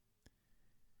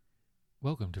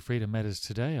Welcome to Freedom Matters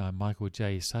Today. I'm Michael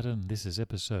J. Sutton. This is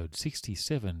episode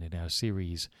 67 in our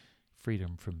series,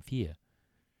 Freedom from Fear.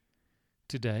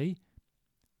 Today,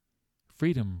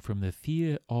 freedom from the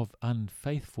fear of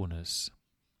unfaithfulness.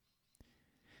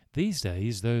 These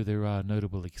days, though there are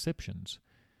notable exceptions,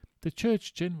 the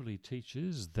Church generally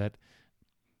teaches that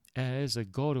as a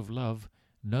God of love,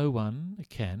 no one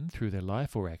can, through their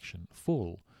life or action,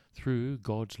 fall through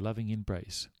God's loving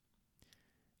embrace.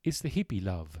 It's the hippie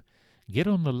love. Get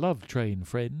on the love train,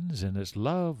 friends, and it's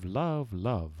love, love,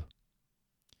 love.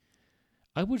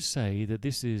 I would say that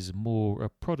this is more a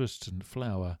Protestant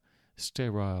flower,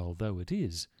 sterile though it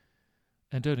is,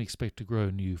 and don't expect to grow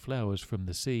new flowers from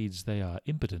the seeds, they are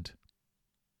impotent.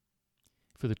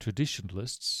 For the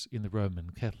traditionalists in the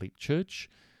Roman Catholic Church,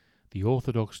 the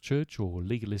Orthodox Church or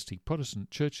legalistic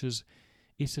Protestant churches,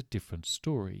 it's a different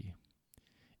story.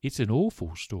 It's an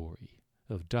awful story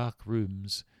of dark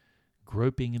rooms,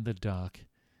 groping in the dark,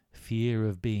 fear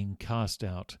of being cast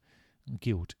out,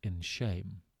 guilt and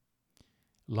shame.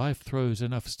 Life throws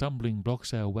enough stumbling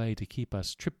blocks our way to keep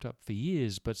us tripped up for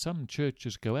years, but some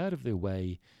churches go out of their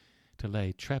way to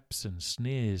lay traps and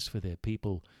snares for their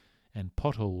people and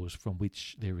potholes from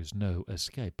which there is no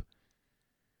escape.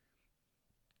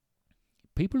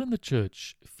 People in the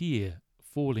church fear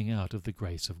falling out of the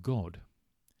grace of God.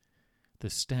 The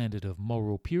standard of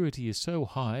moral purity is so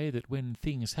high that when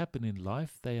things happen in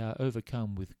life, they are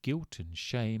overcome with guilt and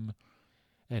shame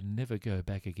and never go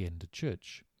back again to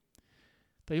church.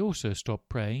 They also stop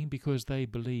praying because they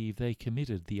believe they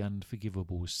committed the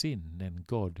unforgivable sin and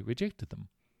God rejected them.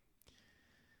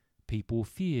 People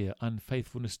fear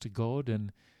unfaithfulness to God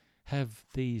and have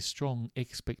these strong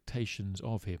expectations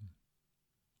of Him.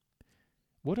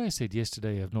 What I said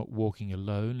yesterday of not walking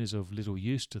alone is of little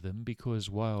use to them because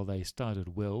while they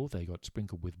started well, they got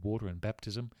sprinkled with water and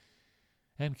baptism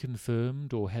and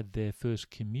confirmed or had their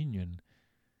first communion,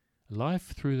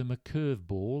 life threw them a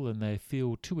curveball and they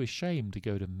feel too ashamed to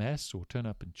go to Mass or turn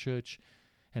up in church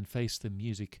and face the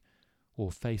music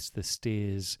or face the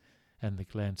stares and the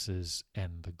glances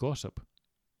and the gossip.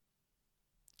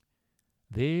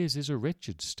 Theirs is a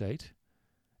wretched state,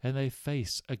 and they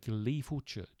face a gleeful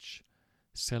church,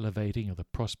 salivating at the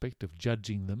prospect of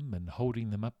judging them and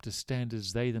holding them up to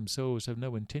standards they themselves have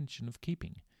no intention of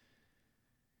keeping.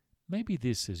 Maybe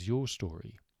this is your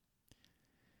story.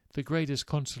 The greatest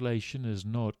consolation is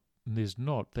not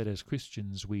that as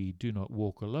Christians we do not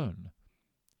walk alone.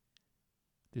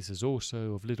 This is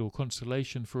also of little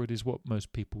consolation, for it is what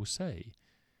most people say.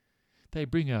 They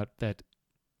bring out that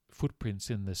footprints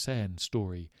in the sand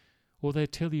story, or they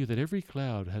tell you that every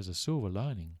cloud has a silver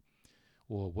lining,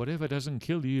 or whatever doesn't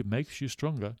kill you makes you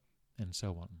stronger, and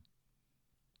so on.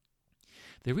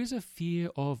 There is a fear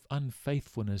of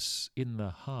unfaithfulness in the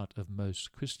heart of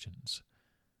most Christians.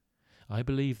 I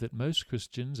believe that most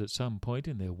Christians at some point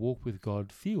in their walk with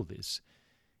God feel this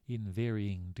in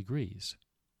varying degrees.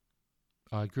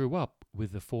 I grew up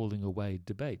with the falling away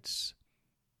debates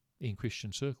in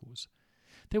Christian circles.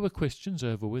 There were questions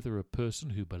over whether a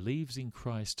person who believes in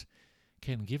Christ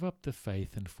can give up the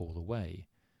faith and fall away.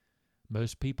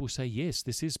 Most people say, yes,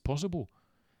 this is possible,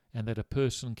 and that a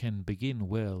person can begin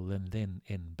well and then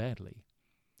end badly.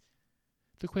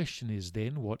 The question is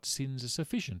then, what sins are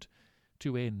sufficient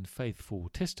to end faithful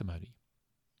testimony?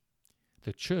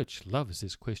 The Church loves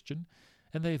this question,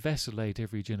 and they vacillate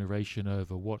every generation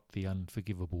over what the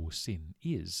unforgivable sin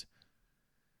is.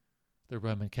 The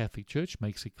Roman Catholic Church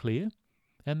makes it clear,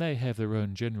 and they have their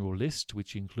own general list,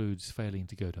 which includes failing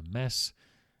to go to Mass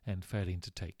and failing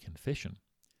to take confession.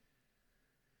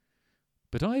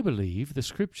 But I believe the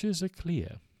Scriptures are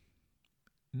clear.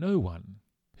 No one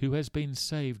who has been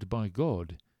saved by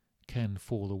God can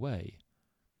fall away,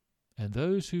 and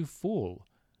those who fall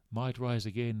might rise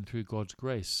again through God's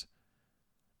grace,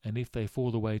 and if they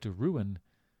fall away to ruin,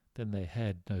 then they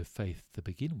had no faith to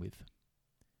begin with.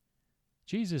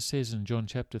 Jesus says in John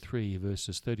chapter 3,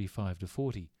 verses 35 to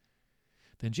 40,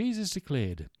 "Then Jesus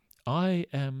declared, 'I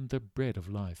am the bread of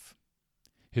life.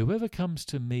 Whoever comes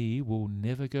to me will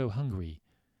never go hungry,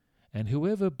 and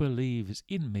whoever believes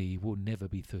in me will never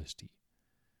be thirsty.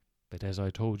 But as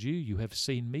I told you, you have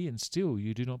seen me, and still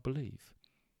you do not believe.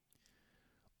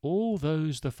 All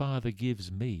those the Father gives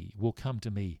me will come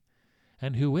to me,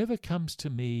 and whoever comes to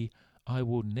me I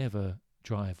will never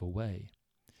drive away.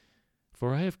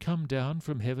 For I have come down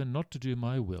from heaven not to do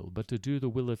my will, but to do the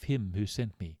will of him who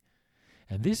sent me.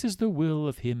 And this is the will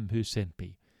of him who sent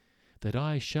me, that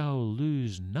I shall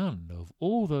lose none of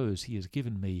all those he has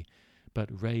given me,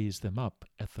 but raise them up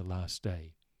at the last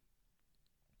day.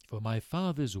 For my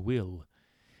Father's will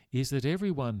is that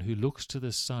everyone who looks to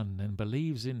the Son and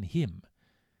believes in him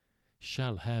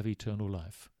shall have eternal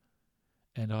life,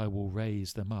 and I will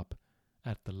raise them up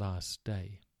at the last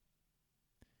day.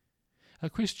 A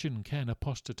Christian can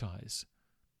apostatize,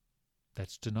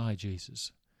 that's deny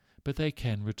Jesus, but they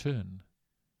can return.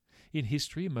 In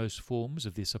history, most forms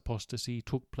of this apostasy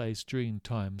took place during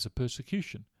times of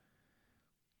persecution.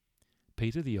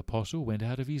 Peter the Apostle went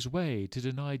out of his way to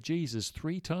deny Jesus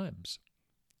 3 times.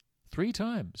 3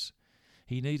 times.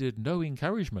 He needed no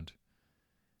encouragement,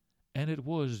 and it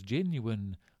was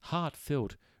genuine,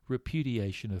 heartfelt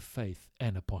repudiation of faith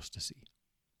and apostasy.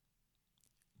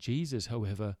 Jesus,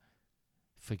 however,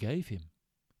 forgave him.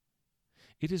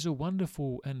 It is a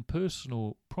wonderful and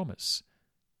personal promise,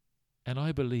 and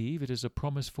I believe it is a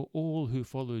promise for all who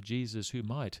follow Jesus who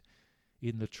might,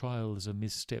 in the trials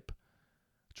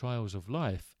of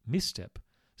life, misstep,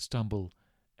 stumble,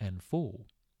 and fall.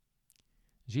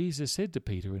 Jesus said to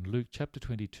Peter in Luke chapter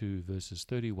 22, verses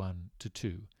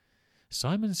 31-2,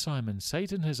 "Simon, Simon,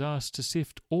 Satan has asked to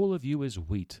sift all of you as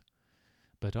wheat,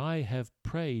 but I have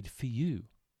prayed for you,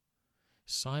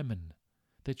 Simon,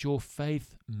 that your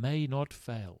faith may not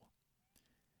fail.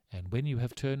 And when you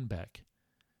have turned back,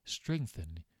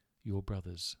 strengthen your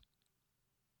brothers."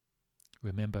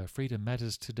 Remember, freedom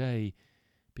matters today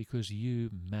because you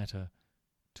matter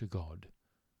to God.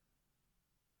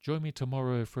 Join me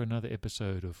tomorrow for another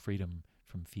episode of Freedom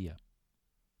from Fear.